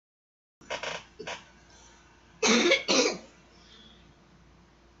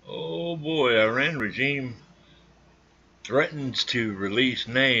Oh boy, Iran regime threatens to release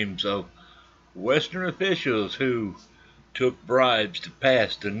names of Western officials who took bribes to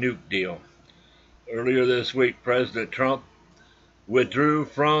pass the nuke deal. Earlier this week, President Trump withdrew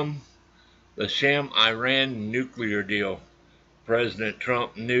from the sham Iran nuclear deal. President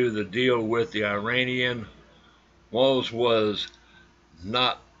Trump knew the deal with the Iranian was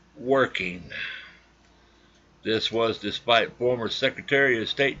not working. This was despite former Secretary of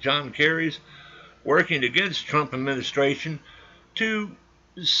State John Kerry's working against Trump administration to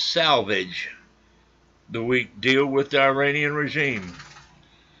salvage the weak deal with the Iranian regime.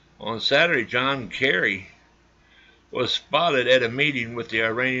 On Saturday, John Kerry was spotted at a meeting with the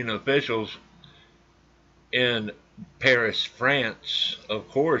Iranian officials in Paris, France. Of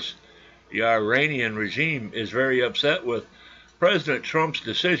course, the Iranian regime is very upset with President Trump's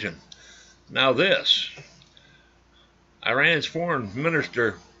decision. Now this, Iran's foreign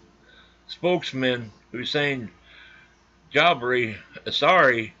minister spokesman Hussein Jabri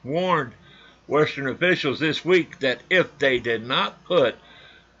Asari warned Western officials this week that if they did not put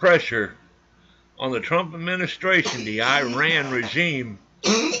pressure on the Trump administration, the Iran regime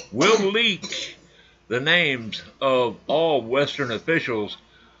will leak the names of all Western officials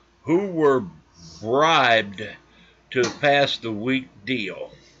who were bribed to pass the weak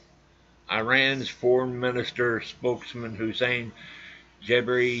deal. Iran's foreign minister spokesman Hussein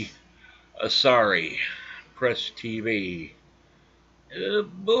Jabri Asari, Press TV. Oh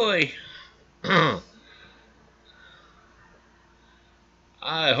boy.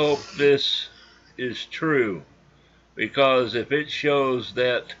 I hope this is true, because if it shows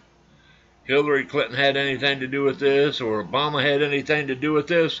that Hillary Clinton had anything to do with this, or Obama had anything to do with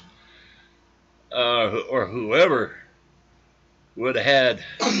this, or whoever would have had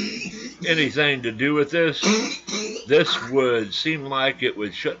anything to do with this, this would seem like it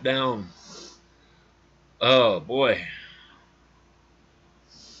would shut down. Oh boy.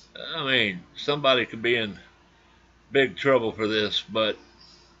 I mean, somebody could be in big trouble for this, but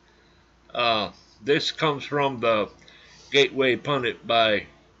this comes from the Gateway Pundit by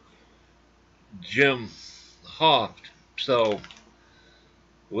Jim Hoft. So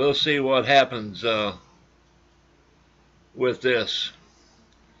we'll see what happens with this.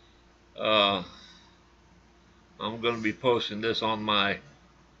 I'm going to be posting this on my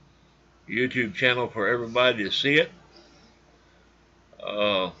YouTube channel for everybody to see it.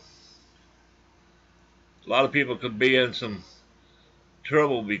 A lot of people could be in some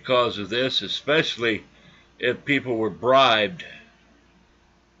trouble because of this, especially if people were bribed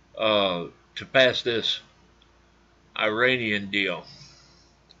to pass this Iranian deal.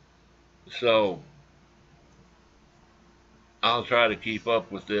 So I'll try to keep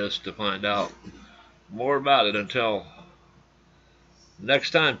up with this to find out more about it. Until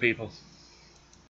next time, people.